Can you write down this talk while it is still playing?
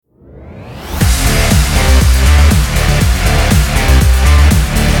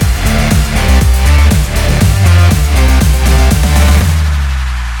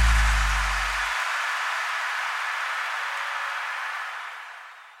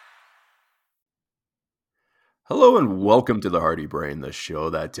Hello and welcome to the Hardy Brain, the show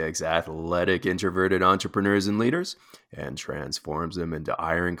that takes athletic, introverted entrepreneurs and leaders and transforms them into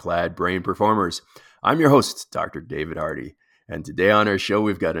ironclad brain performers. I'm your host, Dr. David Hardy, and today on our show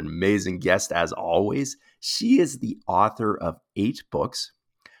we've got an amazing guest as always. She is the author of 8 books,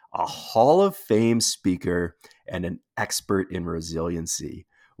 a Hall of Fame speaker, and an expert in resiliency.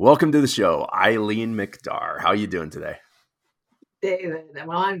 Welcome to the show, Eileen Mcdargh. How are you doing today? David,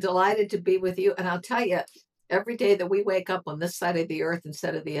 well, I'm delighted to be with you. And I'll tell you, every day that we wake up on this side of the earth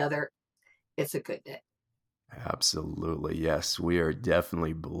instead of the other, it's a good day. Absolutely. Yes, we are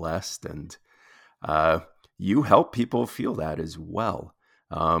definitely blessed. And you help people feel that as well,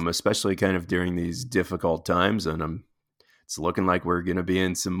 especially kind of during these difficult times. And it's looking like we're going to be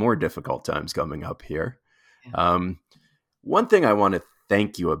in some more difficult times coming up here. Yeah. One thing I want to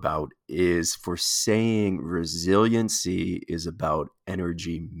thank you about is for saying resiliency is about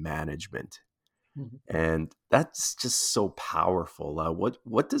energy management. Mhm. And that's just so powerful.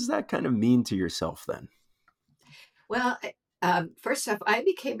 What does that kind of mean to yourself then? Well, first off, I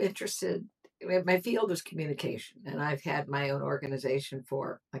became interested. My field was communication, and I've had my own organization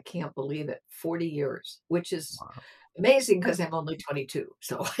for, I can't believe it, 40 years, which is Wow. amazing because I'm only 22.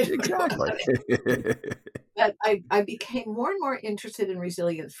 So I don't know how Exactly. but I became more and more interested in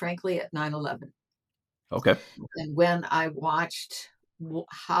resilience, frankly, at 9/11. Okay. And when I watched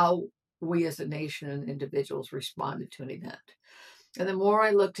how we as a nation and individuals responded to an event. And the more I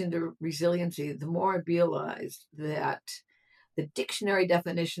looked into resiliency, the more I realized that the dictionary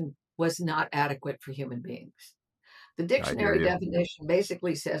definition was not adequate for human beings. The I hear dictionary you. definition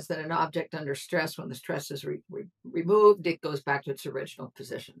basically says that an object under stress, when the stress is removed, it goes back to its original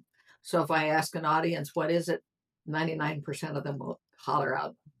position. So if I ask an audience, what is it? 99% of them will holler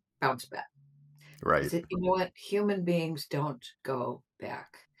out, bounce back. I Right. said, you know what? Human beings don't go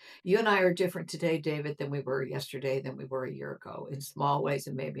back. You and I are different today, David, than we were yesterday, than we were a year ago, in small ways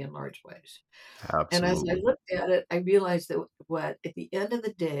and maybe in large ways. And as I Absolutely. looked at it, I realized that what, at the end of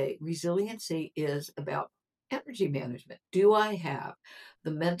the day, resiliency is about energy management. Do I have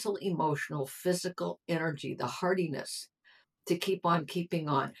the mental, emotional, physical energy, the hardiness to keep on keeping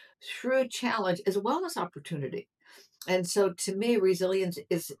on through challenge as well as opportunity? And so to me, resilience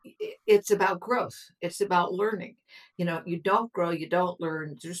is it's about growth. It's about learning. You don't grow, you don't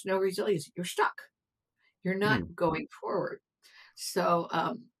learn, there's no resilience. You're stuck. You're not Hmm. going forward. So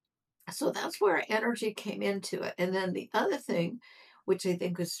that's where energy came into it. And then the other thing, which I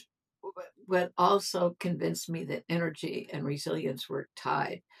think was what also convinced me that energy and resilience were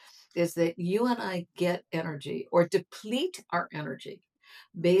tied, is that you and I get energy or deplete our energy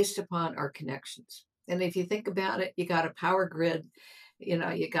based upon our connections. And if you think about it, you got a power grid,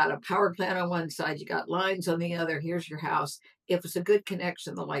 you got a power plant on one side, you got lines on the other. Here's your house. If it's a good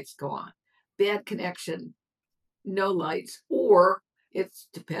connection, the lights go on. Bad connection, no lights, or it's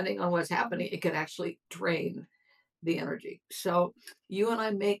depending on what's happening, it could actually drain the energy. So you and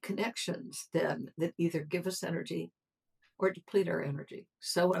I make connections then that either give us energy or deplete our energy.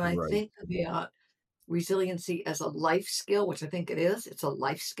 So when I Right. think about resiliency as a life skill, which I think it is, it's a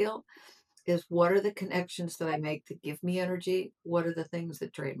life skill, is what are the connections that I make that give me energy? What are the things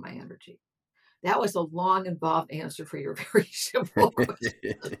that drain my energy? That was a long, involved answer for your very simple question.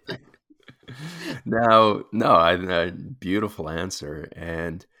 No, no, beautiful answer.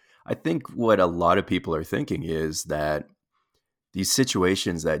 And I think what a lot of people are thinking is that these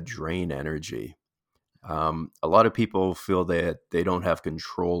situations that drain energy, a lot of people feel that they don't have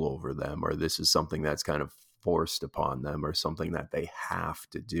control over them, or this is something that's kind of forced upon them, or something that they have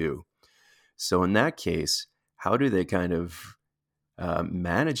to do. So, in that case, how do they kind of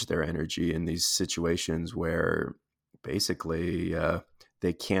manage their energy in these situations where basically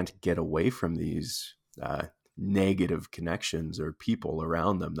they can't get away from these negative connections or people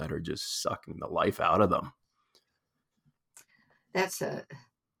around them that are just sucking the life out of them? That's a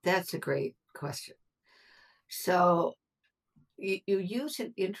that's a great question. So you use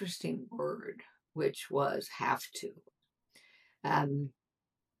an interesting word, which was have to. Um,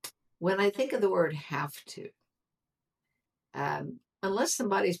 when I think of the word have to, unless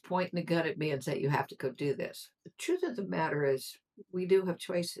somebody's pointing a gun at me and say, you have to go do this, the truth of the matter is we do have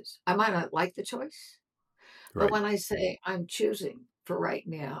choices. I might not like the choice, but Right. when I say I'm choosing for right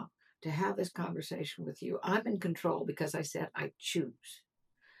now to have this conversation with you, I'm in control because I said I choose,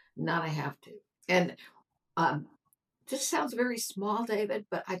 not I have to. And um, this sounds very small, David,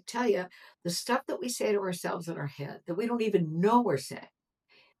 but I tell you, the stuff that we say to ourselves in our head that we don't even know we're saying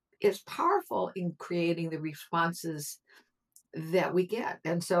is powerful in creating the responses that we get.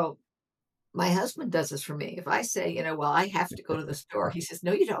 And so my husband does this for me. If I say, well, I have to go to the store, he says,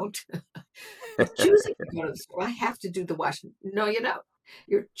 no, you don't. You're choosing to go to the store. I have to do the washing. No, you don't.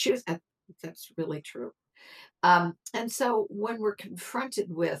 You're choosing. That's really true. And so when we're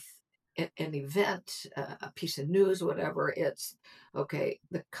confronted with an event, a piece of news, whatever, it's okay,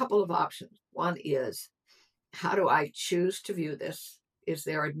 the couple of options. One is, how do I choose to view this? Is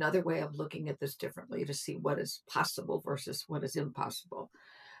there another way of looking at this differently to see what is possible versus what is impossible?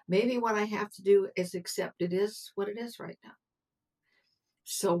 Maybe what I have to do is accept it is what it is right now.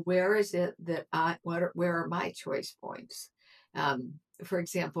 So where is it that where are my choice points? For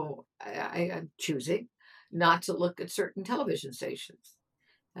example, I'm choosing not to look at certain television stations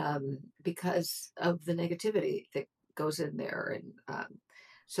because of the negativity that goes in there. And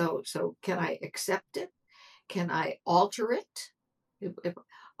so can I accept it? Can I alter it?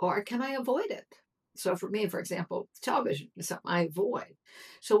 Or can I avoid it? So for me, for example, television is something I avoid.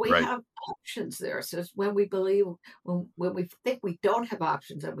 So we Right. have options there. So it's when we believe, when we think we don't have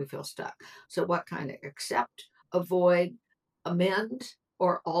options, then we feel stuck. So what kind of accept, avoid, amend,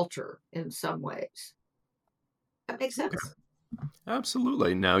 or alter in some ways? That makes Okay. sense.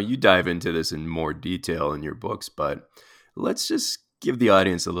 Absolutely. Now, you dive into this in more detail in your books, but let's just give the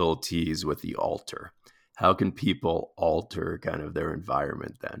audience a little tease with the alter. How can people alter kind of their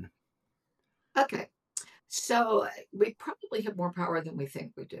environment then? Okay. So we probably have more power than we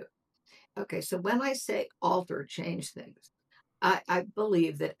think we do. Okay. So when I say alter, change things, I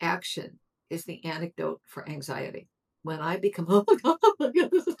believe that action is the antidote for anxiety. When I become, oh my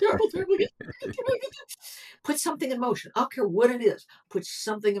God, this is terrible, terrible. Put something in motion. I don't care what it is. Put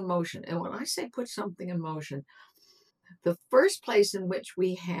something in motion. And when I say put something in motion, the first place in which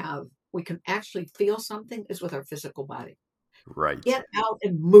we can actually feel something is with our physical body. Right. Get out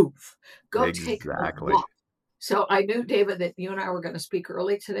and move. Go take a Exactly. walk. So I knew, David, that you and I were going to speak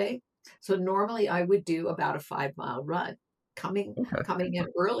early today. So normally I would do about a 5 mile run. Coming Okay. coming in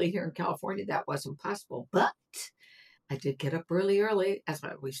early here in California, that wasn't possible. But I did get up really early, as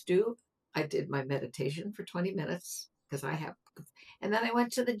I always do. I did my meditation for 20 minutes because I have, and then I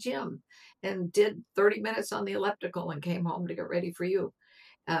went to the gym and did 30 minutes on the elliptical and came home to get ready for you.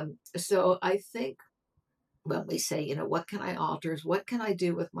 So I think when we say, what can I alter? What can I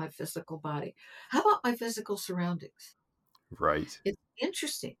do with my physical body? How about my physical surroundings? Right. It's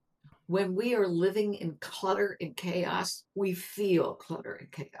interesting. When we are living in clutter and chaos, we feel clutter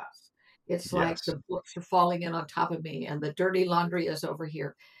and chaos. It's like Yes. the books are falling in on top of me and the dirty laundry is over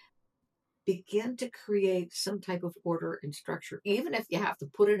here. Begin to create some type of order and structure, even if you have to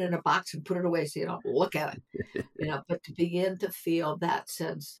put it in a box and put it away so you don't look at it, but to begin to feel that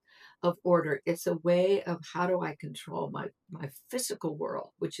sense of order. It's a way of how do I control my physical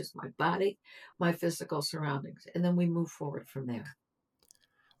world, which is my body, my physical surroundings. And then we move forward from there.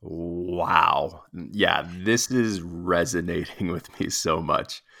 Wow. Yeah, this is resonating with me so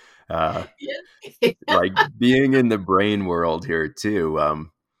much. Uh, Yeah. like being in the brain world here too.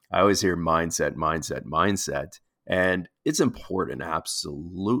 I always hear mindset, mindset, mindset, and it's important,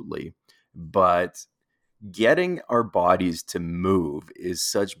 absolutely. But getting our bodies to move is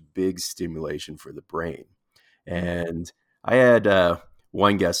such big stimulation for the brain. And I had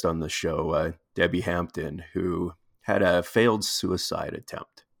one guest on the show, Debbie Hampton, who had a failed suicide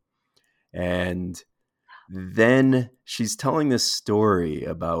attempt. And then she's telling this story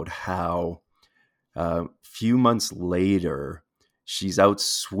about how a few months later, she's out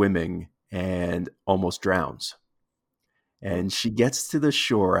swimming and almost drowns. And she gets to the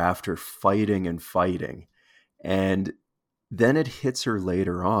shore after fighting and fighting. And then it hits her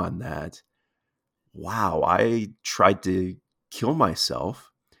later on that, wow, I tried to kill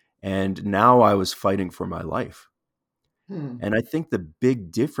myself and now I was fighting for my life. Hmm. And I think the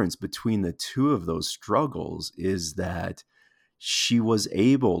big difference between the two of those struggles is that she was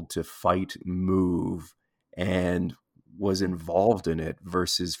able to fight, move, and was involved in it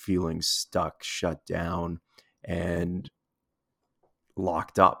versus feeling stuck, shut down, and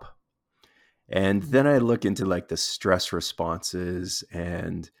locked up. And Hmm. then I look into like the stress responses,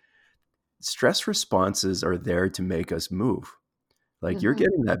 and stress responses are there to make us move. Like you're Hmm.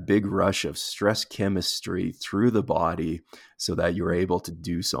 getting that big rush of stress chemistry through the body so that you're able to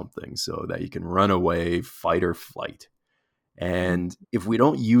do something, so that you can run away, fight or flight. And if we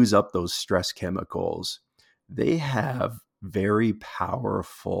don't use up those stress chemicals, they have very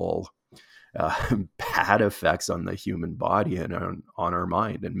powerful bad effects on the human body and on our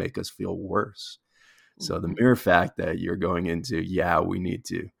mind and make us feel worse. So the Hmm. mere fact that you're going into, yeah, we need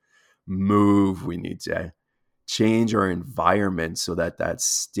to move, we need to change our environment so that that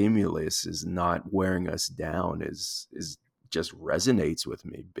stimulus is not wearing us down is just resonates with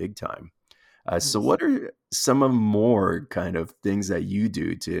me big time. So what are some of more kind of things that you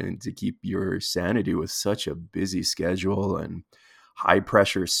do to keep your sanity with such a busy schedule and high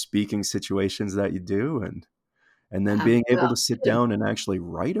pressure speaking situations that you do, and then being able Well, to sit down and actually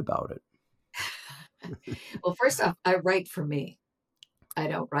write about it? well, first off, I write for me. I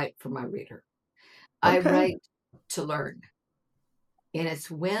don't write for my reader. I Okay. write to learn. And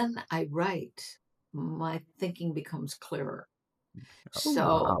it's when I write, my thinking becomes clearer. Oh,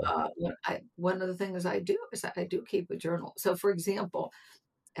 So, wow. one of the things I do is I do keep a journal. So, for example,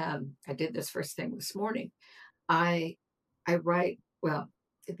 I did this first thing this morning. I I write, well,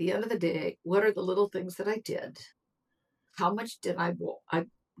 at the end of the day, what are the little things that I did? How much did I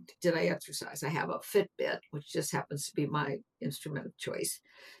exercise? I have a Fitbit, which just happens to be my instrument of choice.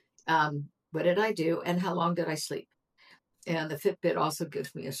 What did I do, and how long did I sleep? And the Fitbit also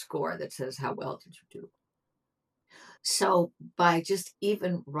gives me a score that says how well did you do. So by just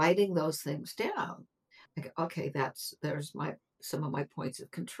even writing those things down, I go, okay, there's my some of my points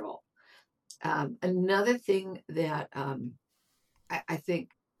of control. Another thing that I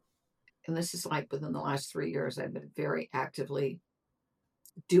think, and this is like within the last 3 years, I've been very actively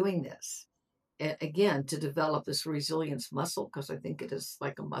doing this. Again, to develop this resilience muscle, because I think it is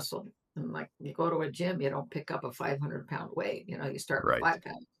like a muscle. And like you go to a gym, you don't pick up a 500-pound weight. You start with Right. 5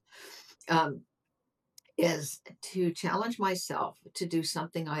 pounds. Um, is to challenge myself to do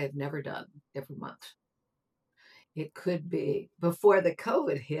something I have never done every month. It could be before the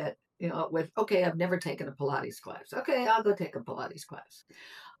COVID hit, with, okay, I've never taken a Pilates class. Okay, I'll go take a Pilates class.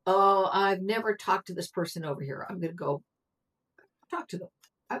 Oh, I've never talked to this person over here. I'm going to go talk to them.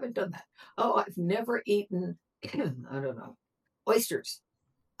 I haven't done that. Oh, I've never eaten, I don't know, oysters.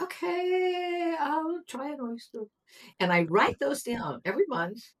 Okay, I'll try an oyster. And I write those down every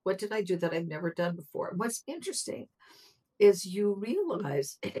month. What did I do that I've never done before? And what's interesting is you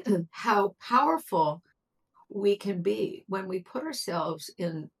realize how powerful we can be when we put ourselves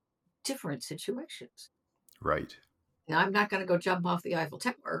in different situations. Right. Now, I'm not going to go jump off the Eiffel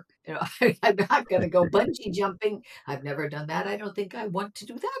Tower. I'm not going to go bungee jumping. I've never done that. I don't think I want to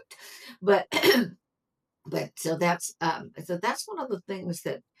do that. But but so that's one of the things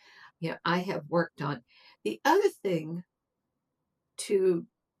that I have worked on. The other thing to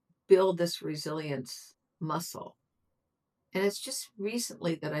build this resilience muscle, and it's just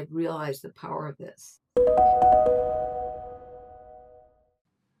recently that I've realized the power of this.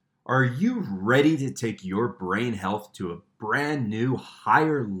 Are you ready to take your brain health to a brand new,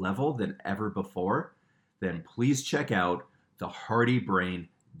 higher level than ever before? Then please check out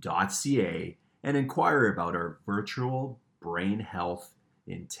thehardybrain.ca and inquire about our virtual brain health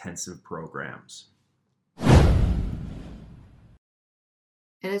intensive programs. And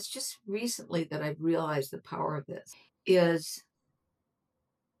it's just recently that I've realized the power of this is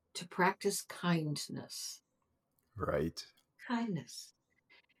to practice kindness. Right. Kindness.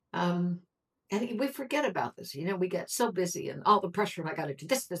 Um, and we forget about this. We get so busy and all the pressure. I got to do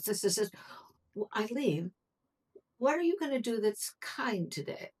this. Well, Eileen, what are you going to do that's kind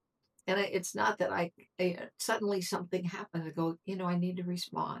today? And it's not that suddenly something happened. I go, I need to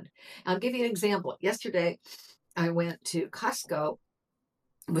respond. I'll give you an example. Yesterday, I went to Costco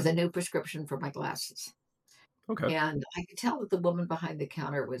with a new prescription for my glasses. Okay. And I could tell that the woman behind the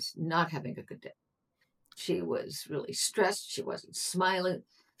counter was not having a good day. She was really stressed. She wasn't smiling.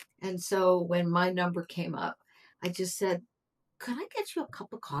 And so when my number came up, I just said, could I get you a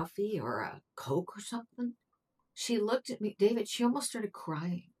cup of coffee or a Coke or something? She looked at me, David, she almost started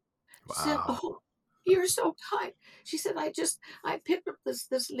crying. She said, Wow. oh, you're so kind. She said, I picked up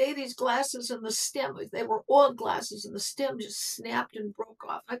this lady's glasses and the stem. They were old glasses and the stem just snapped and broke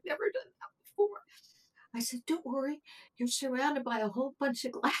off. I've never done that before. I said, don't worry. You're surrounded by a whole bunch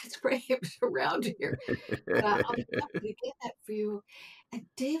of glass frames around here. But I'll be happy to get that for you. And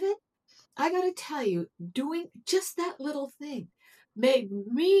David, I got to tell you, doing just that little thing made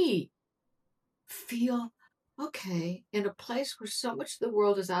me feel okay in a place where so much of the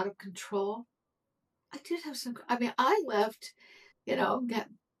world is out of control. I did have some, I mean, I left, get,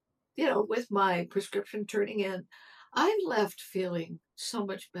 with my prescription turning in, I left feeling so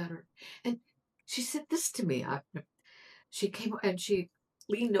much better. And she said this to me. She came and she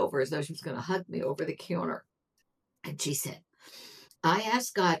leaned over as though she was going to hug me over the counter. And she said, I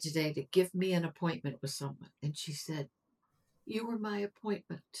asked God today to give me an appointment with someone. And she said, you were my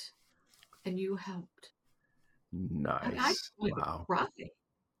appointment and you helped. I mean, I Nice. wanted to Wow. cry.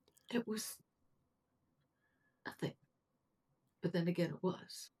 It was nothing. But then again, it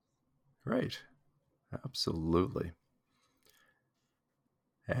was. Right. Absolutely.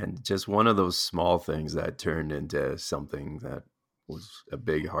 And just one of those small things that turned into something that was a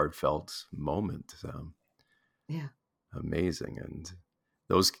big heartfelt moment. Yeah. Amazing. And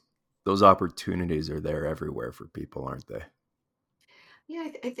those those opportunities are there everywhere for people, aren't they? Yeah,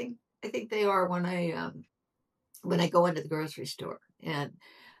 I think they are when I go into the grocery store. And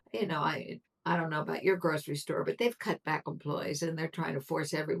I don't know about your grocery store, but they've cut back employees and they're trying to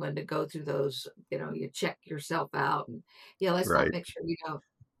force everyone to go through those, you check yourself out, and yeah, let's not Right. make sure we don't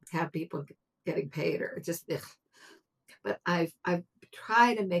have people getting paid, or just ugh. But I've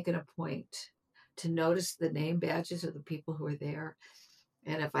tried to make it a point to notice the name badges of the people who are there.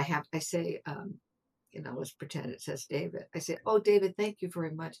 And if I say, let's pretend it says David. I say, "Oh, David, thank you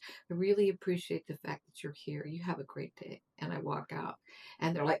very much. I really appreciate the fact that you're here. You have a great day." And I walk out,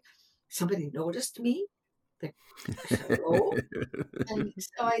 and they're like, "Somebody noticed me?" They- I said, "Oh." And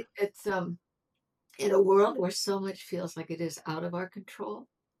so it's in a world where so much feels like it is out of our control.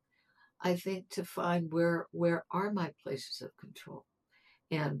 I think to find where are my places of control,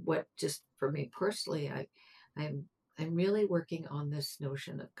 and what, just for me personally, I'm I'm really working on this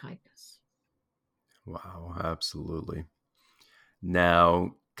notion of kindness. Wow, absolutely.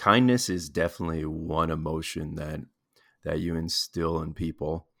 Now, kindness is definitely one emotion that you instill in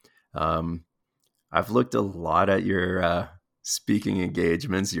people. Um, I've looked a lot at your speaking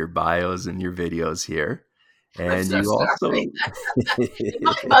engagements, your bios, and your videos here, I'm and so you sorry. also Did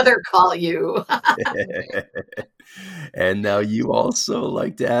my mother call you? and now you also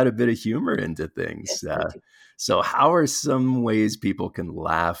like to add a bit of humor into things. Yes, I do. So, how are some ways people can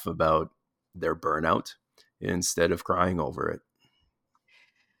laugh about their burnout instead of crying over it?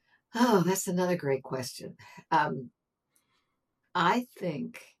 Oh, that's another great question. Um, I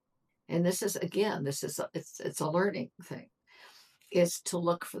think, and this is again, it's a learning thing, is to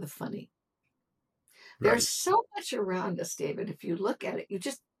look for the funny. There's Right, so much around us, David. If you look at it,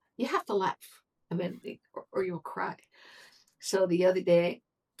 you have to laugh. I mean, or you'll cry. So the other day,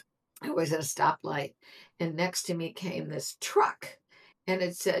 I was at a stoplight, and next to me came this truck, and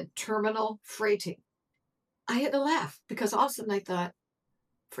it said terminal freighting. I had to laugh because all of a sudden I thought,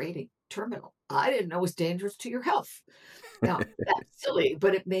 freighting terminal. I didn't know it was dangerous to your health. Now that's silly,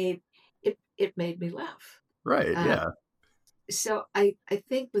 but it made me laugh. right, Uh, yeah, so I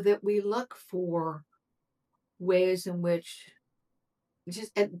think that we look for ways in which,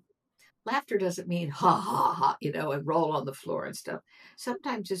 just and laughter doesn't mean ha ha ha, and roll on the floor and stuff.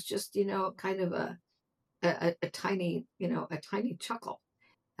 Sometimes it's just kind of a tiny a tiny chuckle.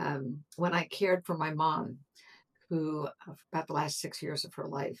 When I cared for my mom, who about the last 6 years of her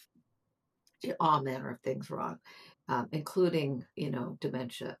life, she had all manner of things wrong, including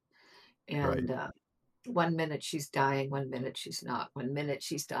dementia. right. And 1 minute she's dying, 1 minute she's not. 1 minute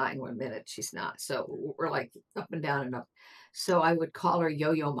she's dying, 1 minute she's not. So we're like up and down and up. So I would call her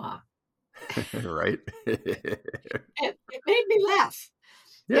Yo-Yo Ma, Right. and it made me laugh.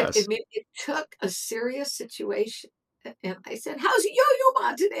 Yes. It took a serious situation, and I said, "How's Yo-Yo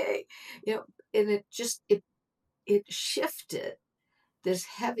Ma today?" And it shifted this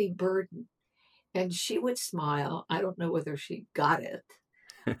heavy burden, and she would smile. I don't know whether she got it,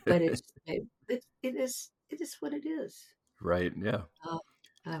 but it is what it is. Right, yeah. Uh,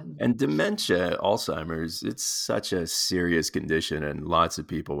 um, And dementia, Alzheimer's, it's such a serious condition, and lots of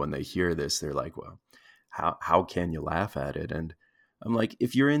people, when they hear this, they're like, "Well, how can you laugh at it?" And I'm like,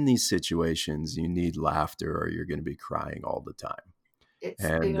 if you're in these situations, you need laughter, or you're going to be crying all the time. it's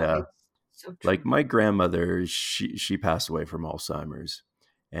And it's so like true. my grandmother, she passed away from Alzheimer's,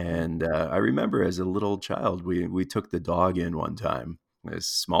 Mm. and I remember as a little child, we took the dog in one time, this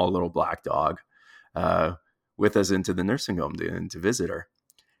small little black dog, uh, with us into the nursing home to visit her.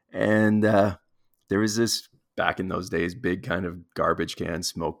 And there was this, back in those days, big kind of garbage can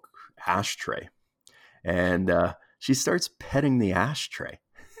smoke ashtray. And she starts petting the ashtray.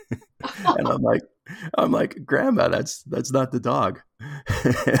 And I'm like, Grandma, that's not the dog.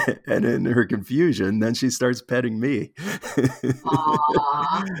 And in her confusion, then she starts petting me.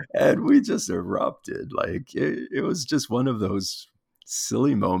 Aw, And we just erupted. Like it was just one of those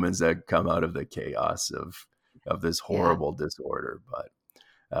silly moments that come out of the chaos of this yeah. horrible disorder. But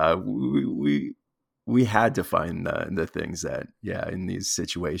we had to find the things that, yeah, in these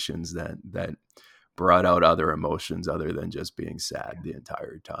situations that brought out other emotions other than just being sad the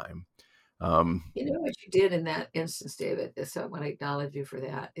entire time. um You know what you did in that instance, David, is, so I want to acknowledge you for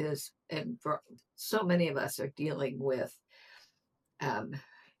that, is, and for so many of us are dealing with, um,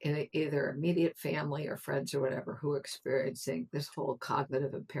 in either immediate family or friends or whatever, who are experiencing this whole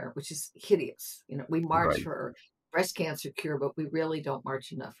cognitive impairment, which is hideous. We march right, for breast cancer cure, but we really don't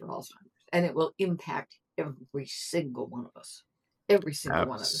march enough for Alzheimer's. And it will impact every single one of us, every single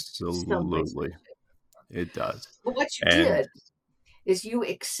one of us, some way, some absolutely, shape. it does. But what you And did is you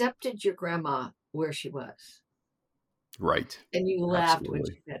accepted your grandma where she was. Right. And you laughed when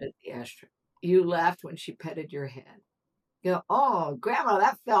Absolutely. she petted the ashtray. You laughed when she petted your head. You go, oh, grandma,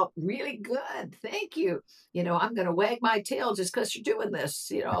 that felt really good. Thank you. I'm going to wag my tail just because you're doing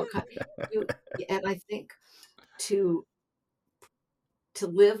this. You, and I think to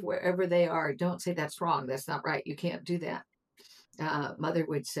live wherever they are, don't say that's wrong. That's not right. You can't do that. Mother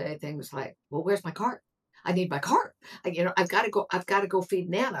would say things like, well, where's my cart? I need my cart. I've got to go. I've got to go feed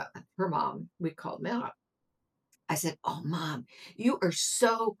Nana. Her mom, we called Nana. I said, oh, Mom, you are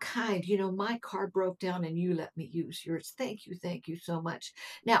so kind. My car broke down and you let me use yours. Thank you. Thank you so much.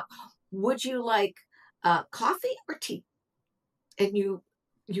 Now, would you like coffee or tea? And you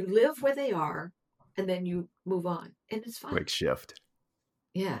live where they are and then you move on and it's fine. Quick shift.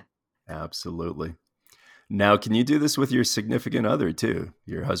 Yeah. Absolutely. Now, can you do this with your significant other too,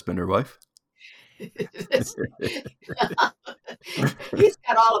 your husband or wife? He's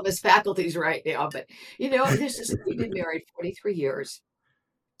got all of his faculties right now, but we've been married 43 years,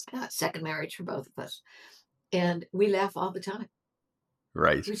 second marriage for both of us. And we laugh all the time.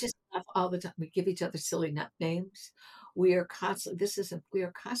 Right. We just laugh all the time. We give each other silly names. We are constantly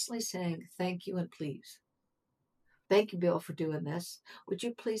saying thank you and please. Thank you, Bill, for doing this. Would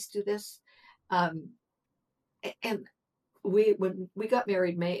you please do this? And when we got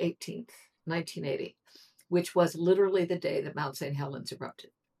married May 18th, 1980, which was literally the day that Mount St. Helens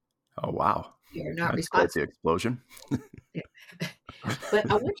erupted. Oh, wow. You're not That's quite the responsible. explosion. Yeah. But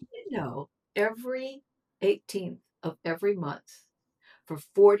I want you to know every 18th of every month for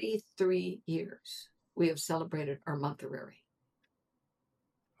 43 years, we have celebrated our monthorary.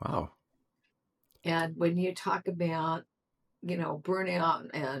 Wow. And when you talk about, burnout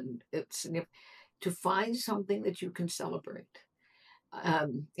and it's to find something that you can celebrate.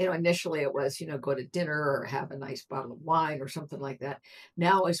 Initially it was, go to dinner or have a nice bottle of wine or something like that.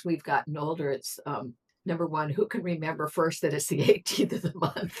 Now, as we've gotten older, it's number one, who can remember first that it's the 18th of the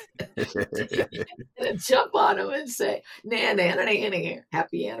month? And jump on them and say,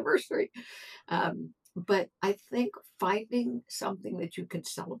 happy anniversary. But I think finding something that you can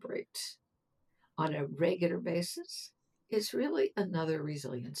celebrate on a regular basis is really another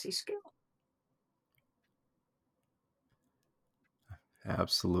resiliency skill.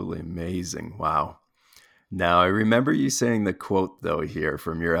 Absolutely amazing. Wow. Now, I remember you saying the quote, though, here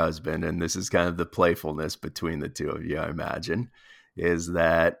from your husband, and this is kind of the playfulness between the two of you, I imagine, is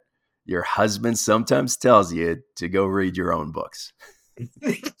that your husband sometimes tells you to go read your own books.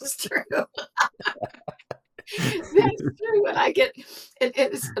 It's true. That's true. And I get,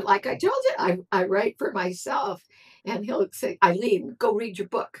 it's like I told you, I write for myself, and he'll say, Eileen, go read your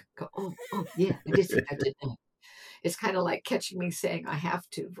book. Go, oh, yeah, I did that. It's kind of like catching me saying I have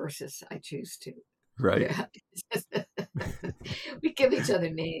to versus I choose to. Right. Yeah. We give each other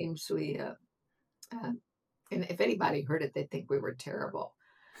names. And if anybody heard it, they'd think we were terrible.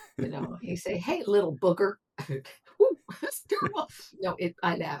 You say, hey, little booger. Ooh, that's terrible. No,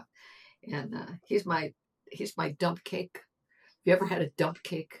 I laugh. And he's my dump cake. Have you ever had a dump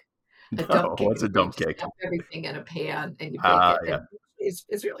cake? A dump No, cake what's is a where you dump just cake? dump everything in a pan and you bake it. Yeah. And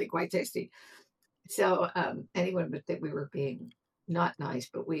it's really quite tasty. So anyone would think we were being not nice,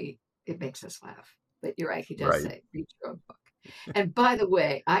 but it makes us laugh. But you're right, he does Right. say, read your own book. And by the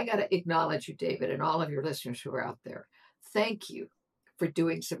way, I got to acknowledge you, David, and all of your listeners who are out there. Thank you for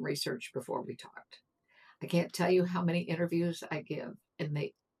doing some research before we talked. I can't tell you how many interviews I give, and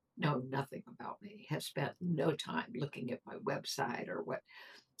they know nothing about me, have spent no time looking at my website or what.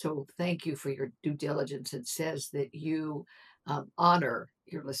 So thank you for your due diligence. It says that you honor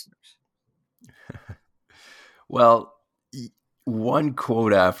your listeners. Well, one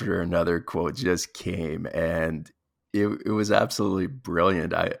quote after another quote just came, and it was absolutely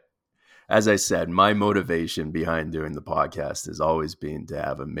brilliant. As I said, my motivation behind doing the podcast has always been to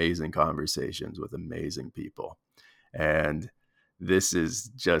have amazing conversations with amazing people. And this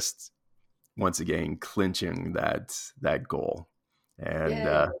is just, once again, clinching that goal.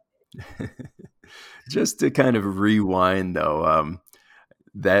 And just to kind of rewind, though,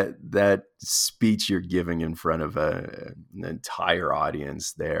 that speech you're giving in front of an entire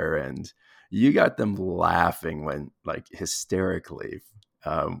audience there, and you got them laughing hysterically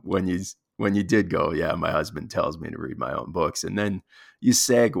when you did go, yeah, my husband tells me to read my own books, and then you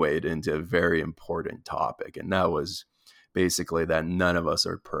segued into a very important topic, and that was basically that none of us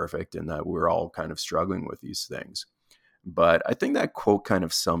are perfect and that we're all kind of struggling with these things. But I think that quote kind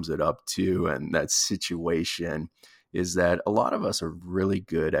of sums it up too, and that situation is that a lot of us are really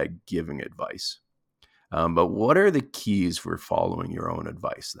good at giving advice. But what are the keys for following your own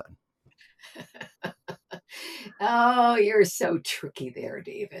advice then? Oh, you're so tricky there,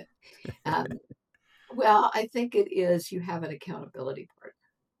 David. Um, well, I think it is you have an accountability partner,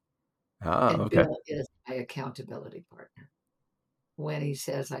 Ah, and okay. Bill is my accountability partner. When he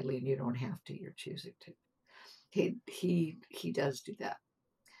says, Eileen, you don't have to, you're choosing to. He does do that.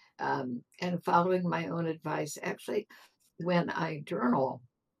 And following my own advice, actually, when I journal,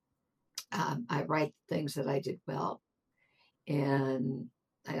 I write things that I did well, and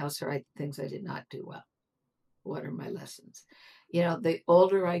I also write things I did not do well. What are my lessons? The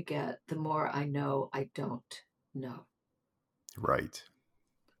older I get, the more I know I don't know. Right.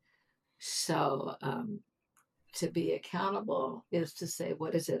 So to be accountable is to say,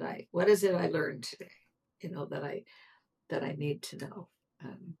 what is it I learned today? That I need to know.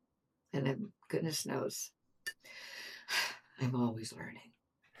 And then goodness knows, I'm always learning.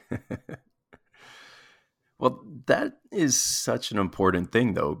 Well, that is such an important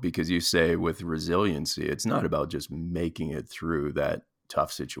thing, though, because you say with resiliency, it's not about just making it through that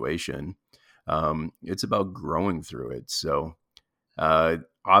tough situation. It's about growing through it. So,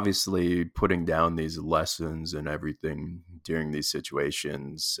 obviously, putting down these lessons and everything during these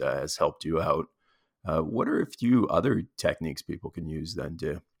situations has helped you out. What are a few other techniques people can use then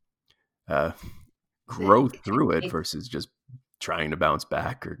to uh, The grow through it technique. versus just trying to bounce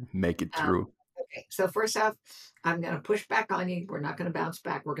back or make it Um, through? okay, so first off, I'm going to push back on you. We're not going to bounce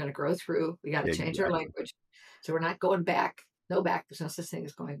back. We're going to grow through. We got to change our Exactly. language. So we're not going back. No back. There's no such thing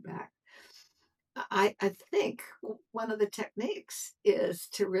as going back. I think one of the techniques is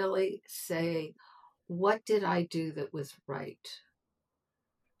to really say, what did I do that was right?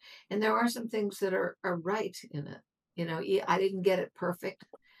 And there are some things that are right in it. I didn't get it perfect.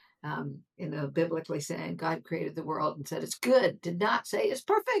 Biblically saying God created the world and said it's good, did not say it's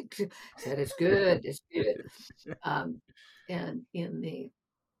perfect, said it's good, it's good. Um, and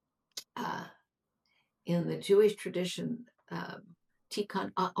uh, in the Jewish tradition,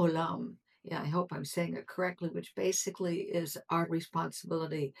 Tikkun Olam, yeah, I hope I'm saying it correctly, which basically is our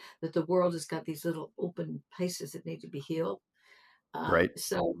responsibility that the world has got these little open places that need to be healed. Right.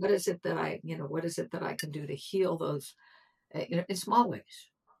 So what is it that I can do to heal those, in small ways,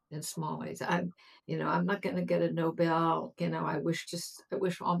 in small ways. I'm not going to get a Nobel. I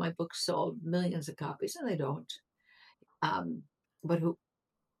wish all my books sold millions of copies, and they don't. Um, but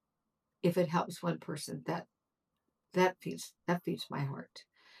if it helps one person, that feeds my heart.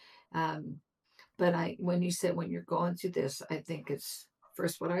 Um, but when you said when you're going through this, I think it's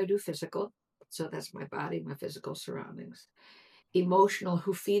first what I do physical. So that's my body, my physical surroundings. Emotional,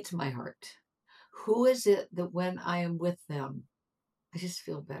 who feeds my heart? Who is it that when I am with them, I just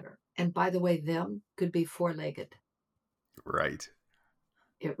feel better? And by the way, them could be four-legged. Right.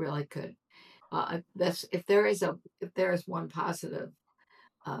 It really could. That's if there is one positive.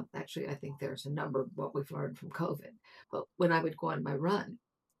 Actually, I think there's a number of what we've learned from COVID. But when I would go on my run,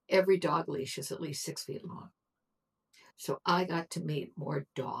 every dog leash is at least 6 feet long. So I got to meet more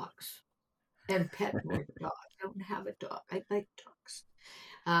dogs and pet more dogs. I don't have a dog. I like dogs.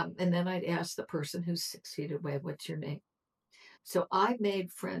 And then I'd ask the person who's 6 feet away, "What's your name?" So I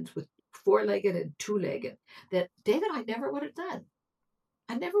made friends with four-legged and two-legged that David, I never would have done.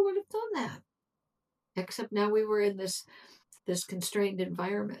 I never would have done that. Except now we were in this constrained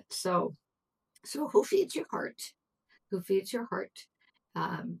environment. So who feeds your heart? Who feeds your heart?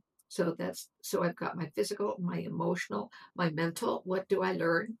 Um, so I've got my physical, my emotional, my mental. What do I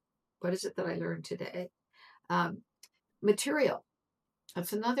learn? What is it that I learned today? Um, Material.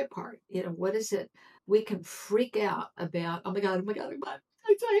 That's another part. What is it? We can freak out about, oh my God, oh my God, oh my God.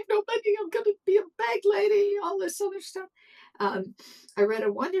 I have no money. I'm going to be a bag lady, all this other stuff. I read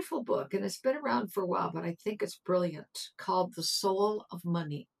a wonderful book, and it's been around for a while, but I think it's brilliant, called The Soul of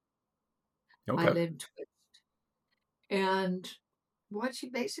Money by Okay. Lynn Twist. And what she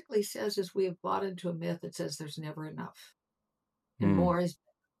basically says is we have bought into a myth that says there's never enough and Hmm. more is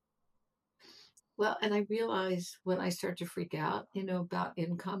well. And I realize when I start to freak out, about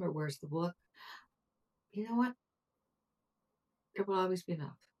income or where's the book, you know what? There will always be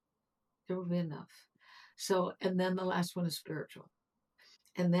enough. There will be enough. So, and then the last one is spiritual.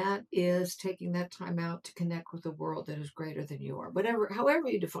 And that is taking that time out to connect with a world that is greater than you are, however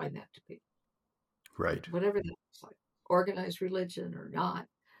you define that to be, Right. whatever that looks like, organized religion or not.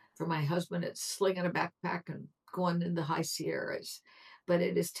 For my husband, it's slinging a backpack and going in the high Sierras. But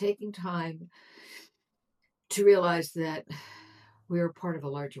it is taking time to realize that we are part of a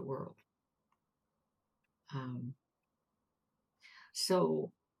larger world. Um,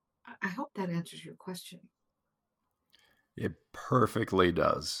 so I hope that answers your question. It perfectly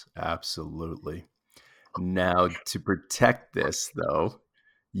does. Absolutely. Now, to protect this, though,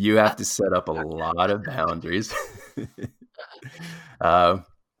 You have to set up a lot of boundaries. uh,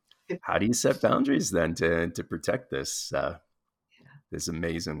 how do you set boundaries then to protect this this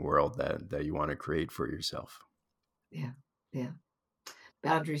amazing world that you want to create for yourself? Yeah, yeah.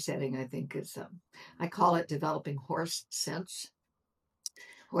 Boundary setting, I think, is I call it developing horse sense.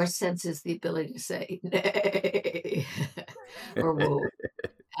 Horse sense is the ability to say nay or whoa.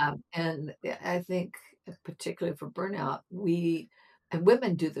 And I think, particularly for burnout, we and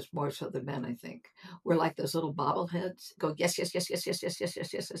women do this more so than men. I think we're like those little bobbleheads. Go yes, yes, yes, yes, yes, yes, yes,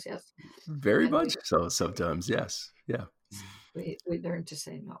 yes, yes, yes, yes, Very and much so. Sometimes, yes, yeah. we learn to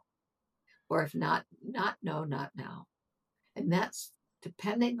say no, or if not, not no, not now. And that's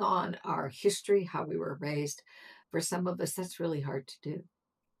depending on our history, how we were raised. For some of us, that's really hard to do.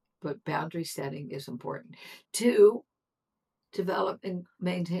 But boundary setting is important to develop and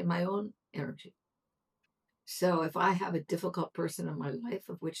maintain my own energy. So if I have a difficult person in my life,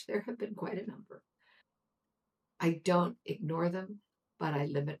 of which there have been quite a number, I don't ignore them, but I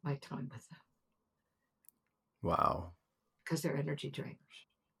limit my time with them Wow. because they're energy drainers.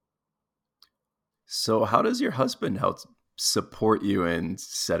 So, how does your husband help support you in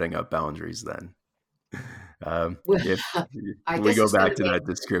setting up boundaries then? Well, If I we guess go it's going back to to make that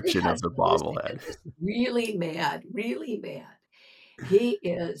every description of the husband listening to bobblehead. this really mad, really mad. He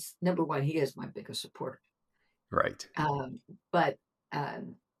is, number one, he is my biggest supporter. Right. But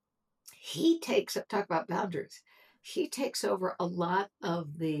um, he takes up, talk about boundaries. He takes over a lot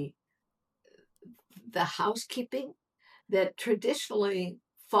of the housekeeping that traditionally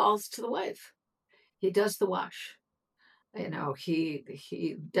falls to the wife. He does the wash.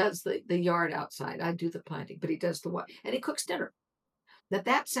 He does the yard outside. I do the planting, but he does the wash and he cooks dinner.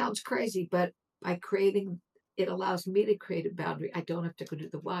 That sounds crazy, but by creating it allows me to create a boundary. I don't have to go do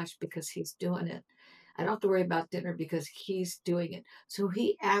the wash because he's doing it. I don't have to worry about dinner because he's doing it. So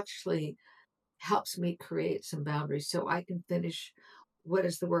he actually helps me create some boundaries so I can finish what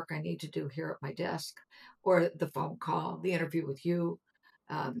is the work I need to do here at my desk or the phone call, the interview with you.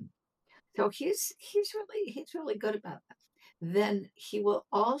 Um, so he's really good about that. Then he will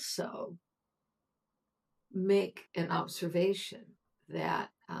also make an observation that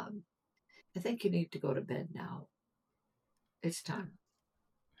I think you need to go to bed now. It's time.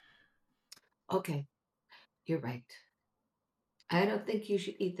 Okay, you're right. I don't think you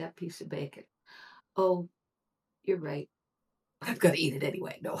should eat that piece of bacon. Oh, you're right. I've got to eat it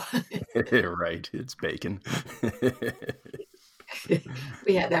anyway. No. Right. It's bacon.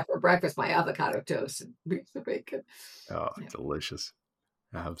 We had that for breakfast, my avocado toast and piece of bacon. Oh, Yeah. delicious.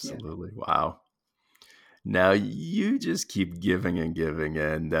 Yeah. Absolutely. Wow. Now you just keep giving and giving,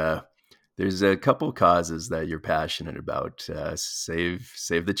 and there's a couple causes that you're passionate about: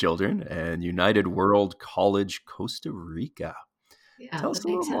 Save the Children and United World College Costa Rica. Yeah, Tell us let a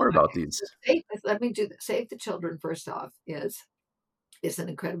me little tell more you. about these. Let me do that. Save the Children, first off, is an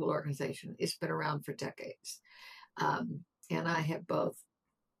incredible organization. It's been around for decades. And I have both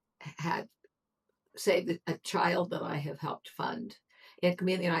had saved a child that I have helped fund. And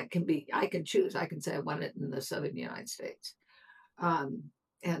community, I can choose. I can say I want it in the Southern United States. Um,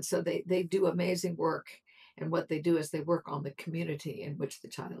 and so they do amazing work. And what they do is they work on the community in which the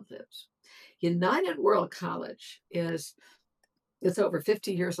child lives. United World College it's over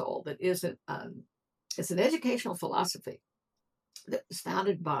 50 years old. It's an educational philosophy that was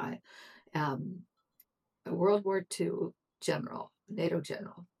founded by um, a World War II general, NATO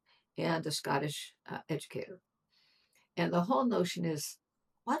general, and a Scottish educator. And the whole notion is,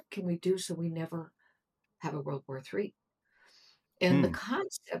 what can we do so we never have a World War III? And the Hmm.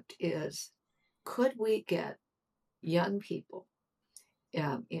 concept is, could we get young people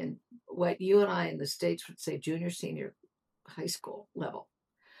in what you and I in the States would say junior, senior high school level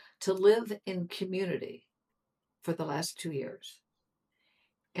to live in community for the last 2 years,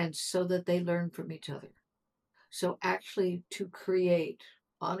 and so that they learn from each other. So actually to create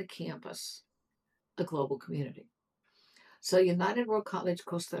on a campus a global community. So United World College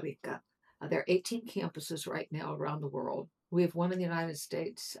Costa Rica, there are 18 campuses right now around the world. We have one in the United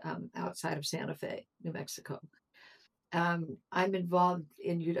States outside of Santa Fe, New Mexico. I'm involved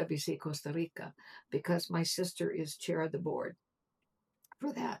in UWC Costa Rica because my sister is chair of the board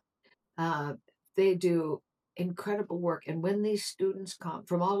for that. Uh, they do incredible work. And when these students come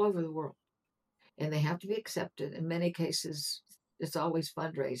from all over the world, and they have to be accepted. In many cases, it's always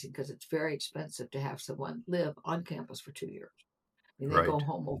fundraising because it's very expensive to have someone live on campus for 2 years. I mean, they go Right.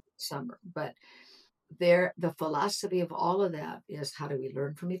 home over the summer, but the philosophy of all of that is how do we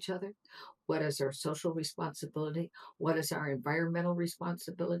learn from each other? What is our social responsibility? What is our environmental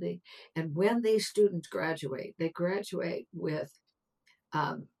responsibility? And when these students graduate, they graduate with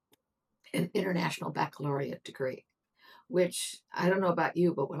um, an international baccalaureate degree, which I don't know about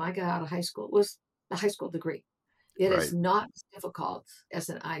you, but when I got out of high school, it was the high school degree. It is Right. not as difficult as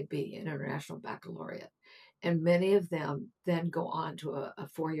an IB, an international baccalaureate. And many of them then go on to a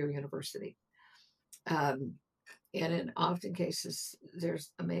four-year university. Um, and in often cases,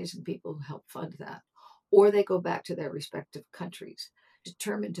 there's amazing people who help fund that. Or they go back to their respective countries,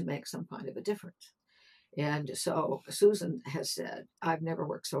 determined to make some kind of a difference. And so Susan has said, I've never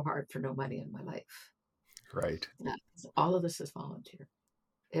worked so hard for no money in my life. Right. Yeah, all of this is volunteer.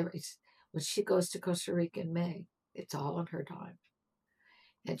 When she goes to Costa Rica in May, it's all on her dime.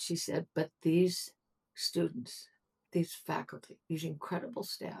 And she said, but these students, these faculty, these incredible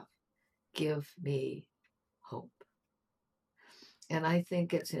staff give me hope. And I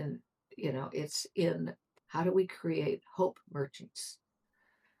think it's in how do we create hope merchants?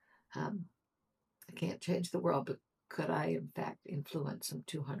 I can't change the world, but could I, in fact, influence some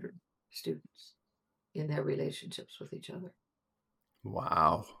 200 students in their relationships with each other?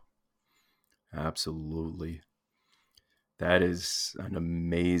 Wow. Absolutely. That is an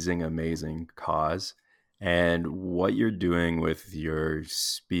amazing, amazing cause. And what you're doing with your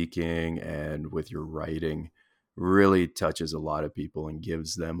speaking and with your writing really touches a lot of people and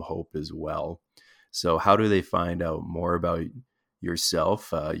gives them hope as well. So, how do they find out more about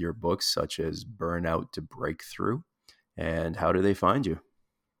yourself, your books, such as Burnout to Breakthrough? And how do they find you?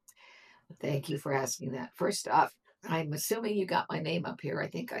 Thank you for asking that. First off, I'm assuming you got my name up here. I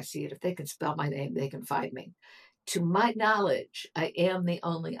think I see it. If they can spell my name, they can find me. To my knowledge, I am the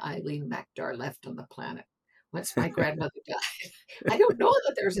only Eileen Mcdargh left on the planet. Once my grandmother died, I don't know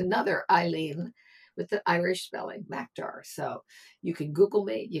that there's another Eileen with the Irish spelling, Mcdargh. So you can Google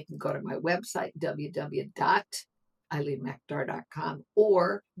me. You can go to my website, www.eileenmcdargh.com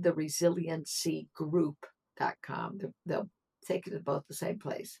or theresiliency.group.com. They'll take it to both the same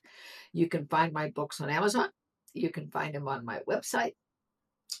place. You can find my books on Amazon. You can find them on my website.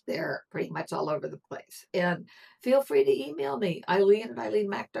 They're pretty much all over the place. And feel free to email me, Eileen at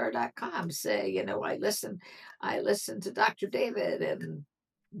eileenmcdargh.com. Say, I listen to Dr. David and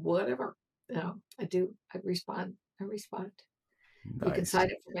whatever. I do. I respond. You can Nice.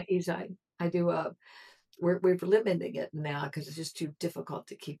 sign up for my e-zine. I do we're limiting it now because it's just too difficult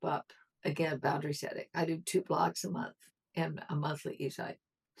to keep up. Again, boundary setting. I do 2 blogs a month and a monthly e-zine.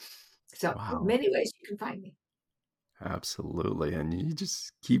 So in Wow. many ways you can find me. Absolutely. And you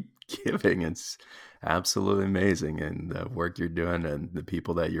just keep giving. It's absolutely amazing. And the work you're doing and the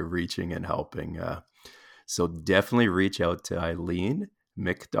people that you're reaching and helping. So definitely reach out to Eileen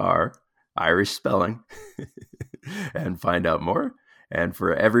Mcdargh, Irish spelling, and find out more. And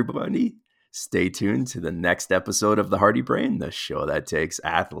for everybody, stay tuned to the next episode of The Hardy Brain, the show that takes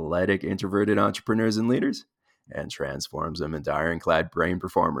athletic, introverted entrepreneurs and leaders and transforms them into ironclad brain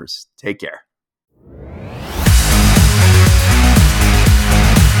performers. Take care.